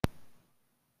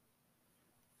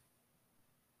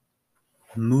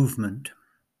Movement,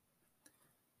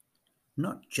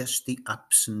 not just the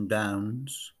ups and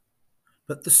downs,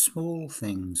 but the small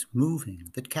things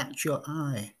moving that catch your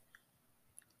eye.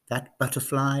 That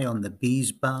butterfly on the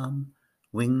bee's balm,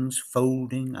 wings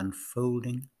folding,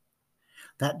 unfolding.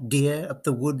 That deer at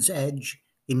the wood's edge,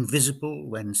 invisible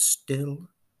when still,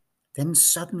 then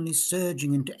suddenly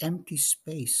surging into empty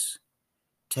space,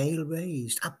 tail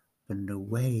raised up and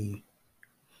away.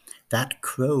 That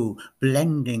crow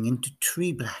blending into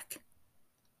tree black,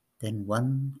 then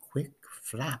one quick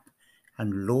flap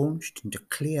and launched into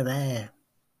clear air.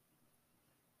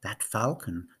 That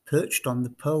falcon perched on the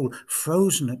pole,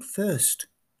 frozen at first,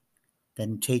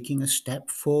 then taking a step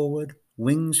forward,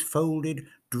 wings folded,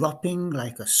 dropping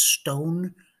like a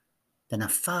stone, then a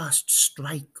fast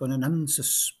strike on an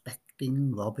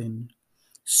unsuspecting robin.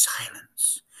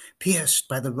 Silence, pierced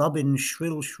by the robin's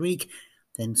shrill shriek,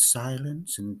 then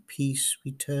silence and peace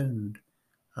returned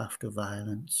after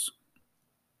violence.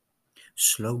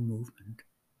 Slow movement,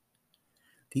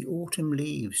 the autumn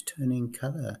leaves turning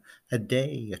colour a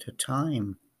day at a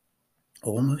time,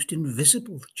 almost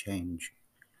invisible the change,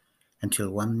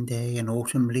 until one day an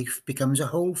autumn leaf becomes a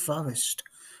whole forest,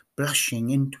 blushing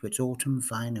into its autumn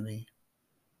finery.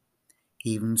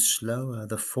 Even slower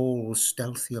the fall's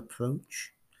stealthy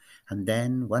approach, and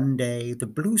then one day the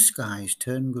blue skies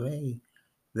turn grey,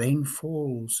 rain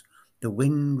falls, the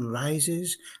wind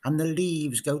rises, and the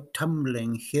leaves go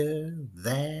tumbling here,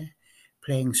 there,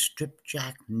 playing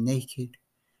stripjack naked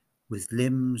with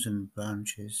limbs and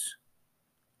branches.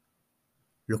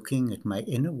 Looking at my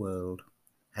inner world,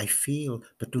 I feel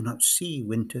but do not see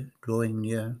winter drawing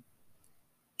near.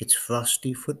 Its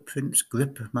frosty footprints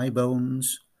grip my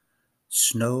bones.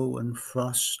 Snow and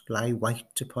frost lie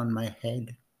white upon my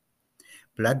head.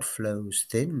 Blood flows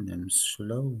thin and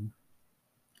slow.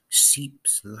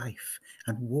 Seeps life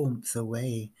and warmth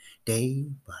away, day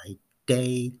by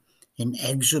day,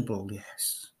 inexorable,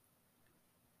 yes,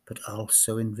 but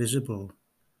also invisible,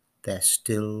 their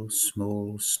still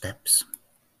small steps.